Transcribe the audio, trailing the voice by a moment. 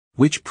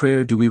Which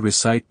prayer do we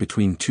recite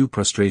between two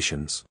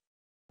prostrations?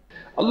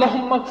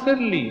 Allahumma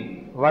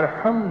ighfirli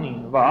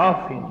warhamni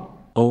wa'afini.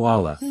 O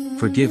Allah,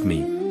 forgive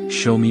me,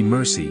 show me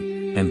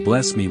mercy, and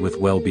bless me with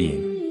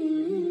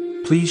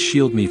well-being. Please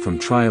shield me from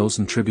trials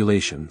and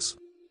tribulations.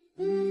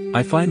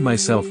 I find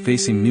myself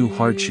facing new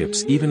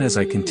hardships even as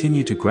I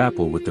continue to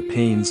grapple with the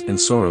pains and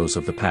sorrows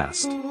of the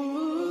past.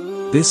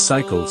 This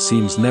cycle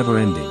seems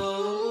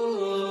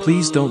never-ending.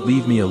 Please don't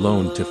leave me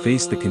alone to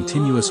face the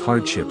continuous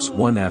hardships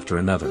one after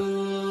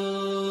another.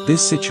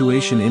 This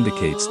situation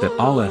indicates that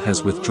Allah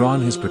has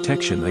withdrawn His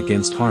protection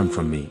against harm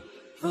from me.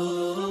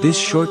 This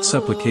short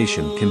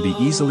supplication can be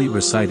easily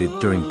recited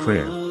during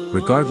prayer,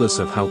 regardless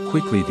of how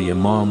quickly the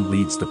Imam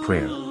leads the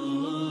prayer.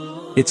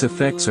 Its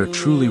effects are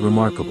truly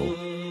remarkable.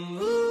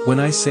 When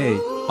I say,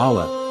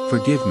 Allah,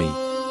 forgive me,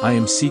 I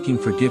am seeking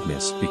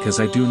forgiveness because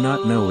I do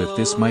not know if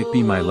this might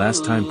be my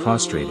last time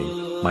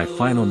prostrating, my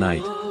final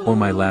night, or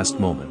my last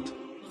moment.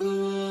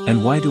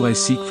 And why do I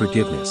seek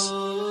forgiveness?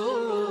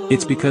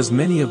 It's because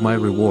many of my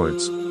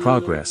rewards,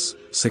 progress,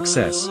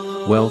 success,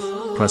 wealth,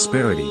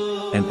 prosperity,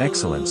 and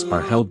excellence are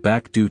held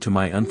back due to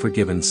my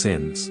unforgiven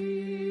sins.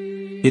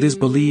 It is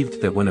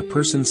believed that when a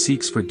person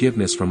seeks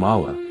forgiveness from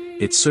Allah,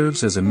 it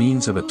serves as a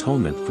means of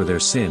atonement for their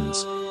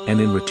sins,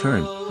 and in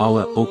return,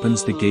 Allah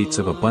opens the gates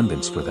of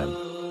abundance for them.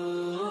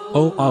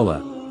 O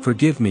Allah,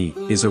 forgive me,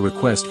 is a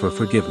request for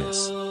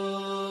forgiveness.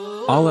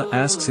 Allah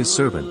asks His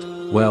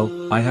servant,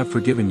 well, I have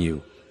forgiven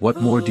you,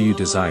 what more do you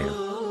desire?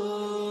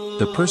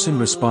 The person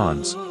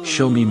responds,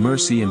 show me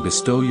mercy and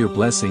bestow your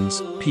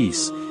blessings,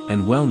 peace,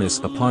 and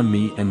wellness upon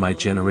me and my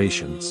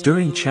generations.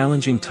 During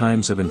challenging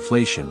times of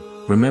inflation,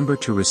 remember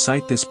to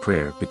recite this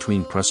prayer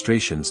between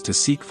prostrations to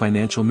seek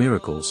financial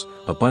miracles,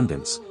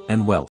 abundance,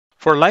 and wealth.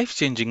 For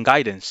life-changing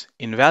guidance,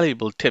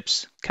 invaluable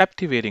tips,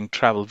 captivating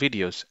travel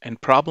videos,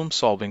 and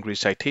problem-solving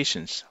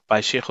recitations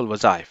by Sheikh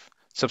Al-Wazaif,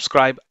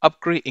 subscribe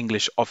Upgrade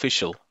English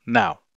Official now.